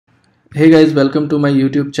Hey guys, welcome to my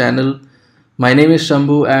YouTube channel. My name is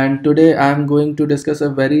Shambhu, and today I'm going to discuss a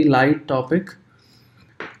very light topic.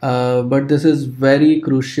 But this is very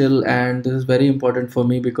crucial and this is very important for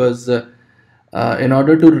me because in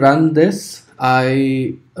order to run this,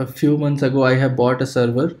 a few months ago I have bought a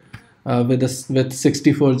server with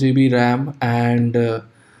 64 GB RAM, and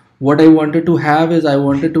what I wanted to have is I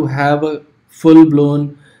wanted to have a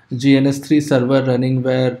full-blown GNS3 server running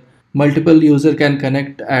where multiple user can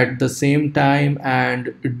connect at the same time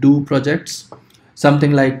and do projects,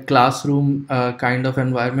 something like classroom kind of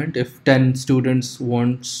environment. If 10 students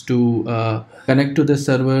wants to connect to this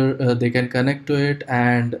server, they can connect to it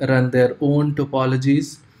and run their own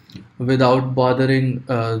topologies without bothering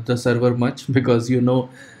the server much, because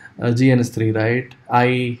GNS3, right?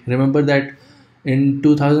 I remember that in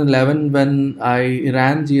 2011 when I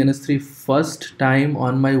ran GNS3 first time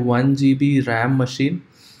on my 1 GB RAM machine,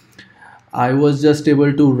 I was just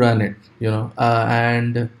able to run it,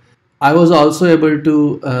 and I was also able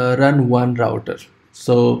to run one router.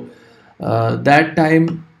 So that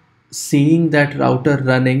time, seeing that router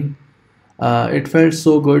running, it felt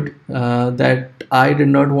so good that I did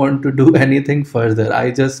not want to do anything further.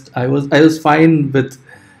 I was fine with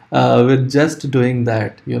just doing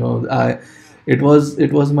that. It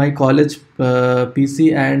was my college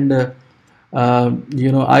PC, and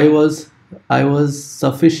I was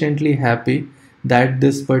sufficiently happy that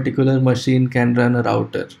this particular machine can run a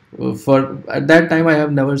router. For at that time, I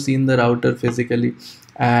have never seen the router physically,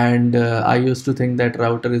 and I used to think that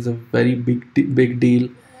router is a very big deal.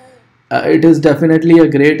 It is definitely a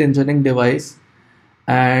great engineering device,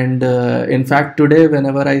 and in fact, today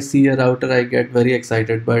whenever I see a router, I get very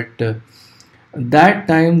excited. But that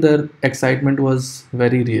time, the excitement was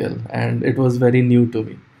very real, and it was very new to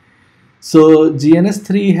me. So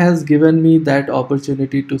GNS3 has given me that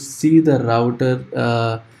opportunity to see the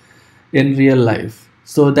router in real life.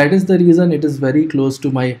 So that is the reason it is very close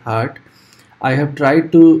to my heart. I have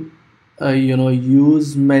tried to,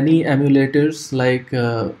 use many emulators, like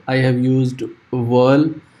I have used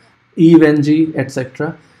Whirl, EVNG,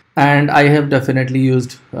 etc. And I have definitely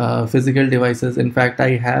used physical devices. In fact,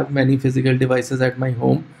 I have many physical devices at my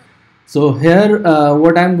home. So here,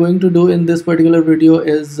 what I'm going to do in this particular video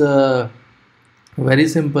is very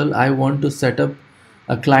simple. I want to set up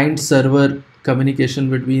a client server communication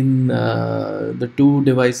between the two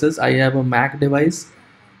devices. I have a Mac device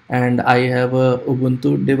and I have a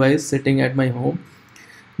Ubuntu device sitting at my home.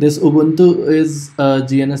 This Ubuntu is a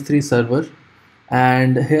GNS3 server,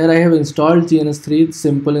 and here I have installed GNS3.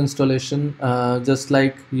 Simple installation, just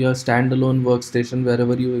like your standalone workstation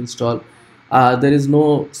wherever you install. There is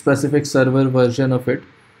no specific server version of it.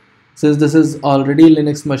 Since this is already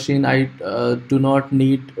Linux machine, I do not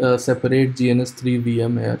need a separate GNS3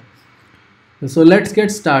 VM here. So let's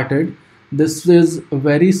get started. This is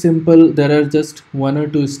very simple. There are just one or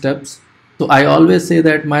two steps. So I always say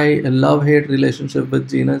that my love-hate relationship with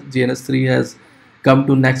GNS3 has come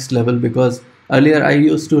to next level, because earlier I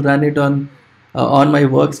used to run it on my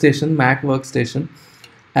workstation, Mac workstation,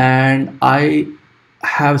 and I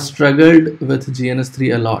have struggled with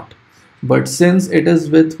GNS3 a lot. But since it is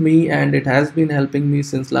with me and it has been helping me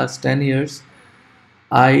since last 10 years,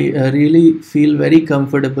 I really feel very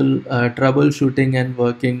comfortable troubleshooting and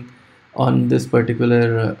working on this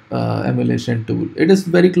particular emulation tool. It is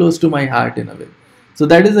very close to my heart in a way. So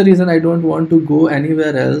that is the reason I don't want to go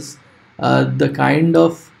anywhere else. The kind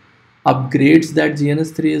of upgrades that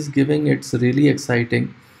GNS3 is giving, it's really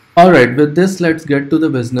exciting. Alright, with this, let's get to the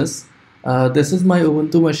business. This is my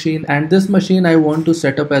Ubuntu machine, and this machine I want to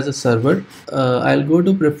set up as a server. I'll go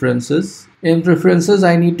to preferences. In preferences,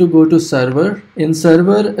 I need to go to server. In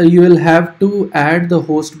server, you will have to add the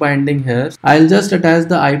host binding here. I'll just attach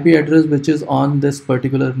the IP address which is on this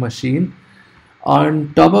particular machine.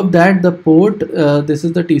 On top of that, the port, this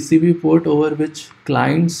is the TCP port over which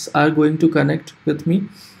clients are going to connect with me.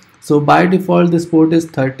 So by default, this port is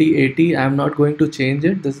 3080. I'm not going to change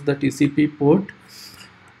it. This is the TCP port.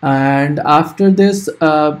 And after this,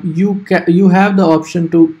 you have the option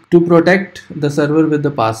to protect the server with the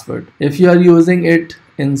password. If you are using it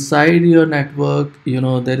inside your network,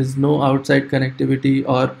 there is no outside connectivity,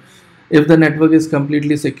 or if the network is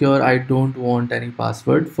completely secure, I don't want any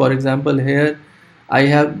password. For example, here I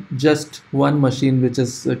have just one machine which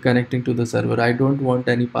is connecting to the server. I don't want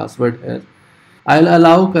any password here. I'll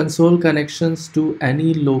allow console connections to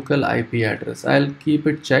any local IP address. I'll keep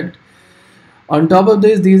it checked. On top of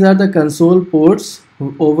this, these are the console ports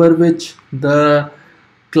over which the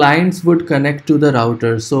clients would connect to the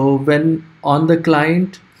router. So when on the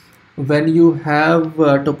client, when you have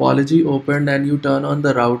topology opened and you turn on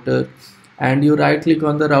the router, and you right click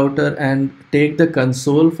on the router and take the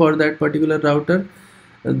console for that particular router,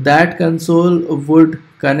 that console would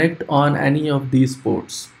connect on any of these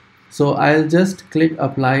ports. So I'll just click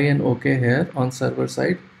apply and OK here on server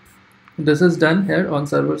side. This is done here on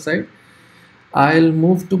server side. I'll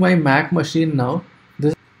move to my Mac machine now.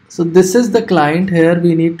 So this is the client. Here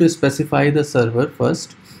we need to specify the server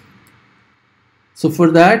first. So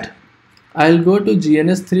for that, I'll go to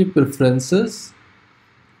GNS3 preferences,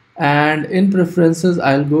 and in preferences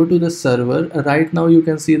I'll go to the server. Right now you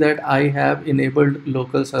can see that I have enabled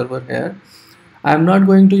local server here. I'm not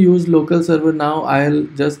going to use local server now. I'll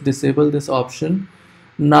just disable this option.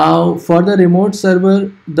 Now for the remote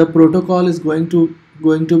server, the protocol is going to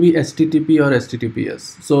be HTTP or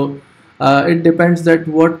HTTPS. So it depends that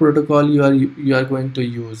what protocol you are going to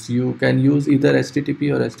use. You can use either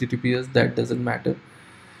HTTP or HTTPS, that doesn't matter.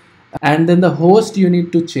 And then the host you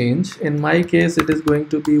need to change. In my case it is going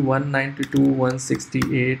to be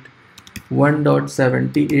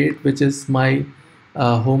 192.168.1.78, which is my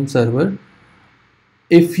home server.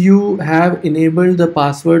 If you have enabled the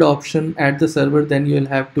password option at the server, then you'll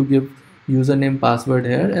have to give username password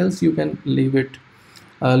here, else you can leave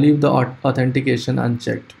the authentication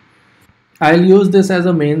unchecked. I'll use this as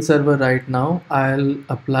a main server right now. I'll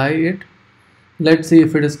apply it. Let's see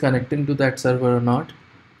if it is connecting to that server or not.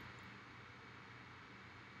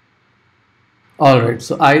 Alright,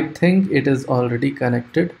 so I think it is already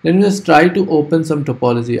connected. Let me just try to open some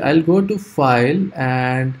topology. I'll go to file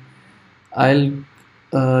and I'll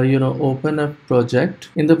open a project.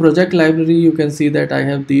 In the project library you can see that I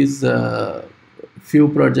have these few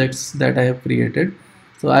projects that I have created.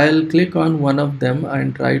 So I'll click on one of them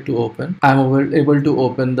and try to open. I'm able to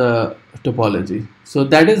open the topology. So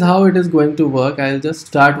that is how it is going to work. I'll just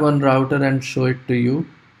start one router and show it to you.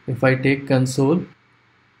 If I take console,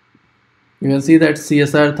 you can see that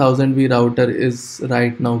CSR 1000V router is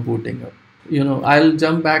right now booting up. I'll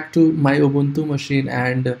jump back to my Ubuntu machine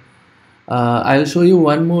and I'll show you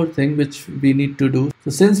one more thing which we need to do.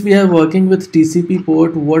 So since we are working with TCP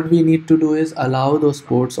port, what we need to do is allow those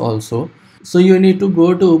ports also. So you need to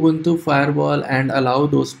go to Ubuntu firewall and allow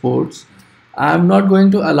those ports. I'm not going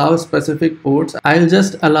to allow specific ports. I'll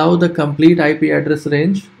just allow the complete IP address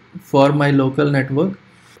range for my local network.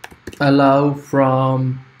 Allow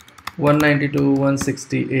from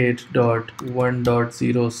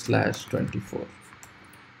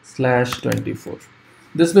 192.168.1.0/24/24.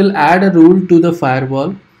 This will add a rule to the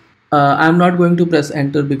firewall. I'm not going to press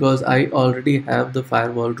enter because I already have the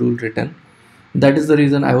firewall rule written. That is the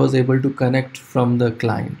reason I was able to connect from the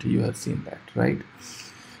client. You have seen that, right?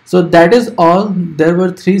 So that is all. There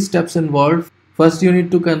were 3 steps involved. First you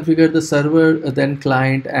need to configure the server, then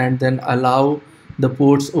client, and then allow the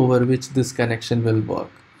ports over which this connection will work.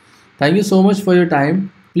 Thank you so much for your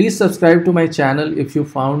time. Please subscribe to my channel if you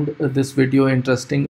found this video interesting.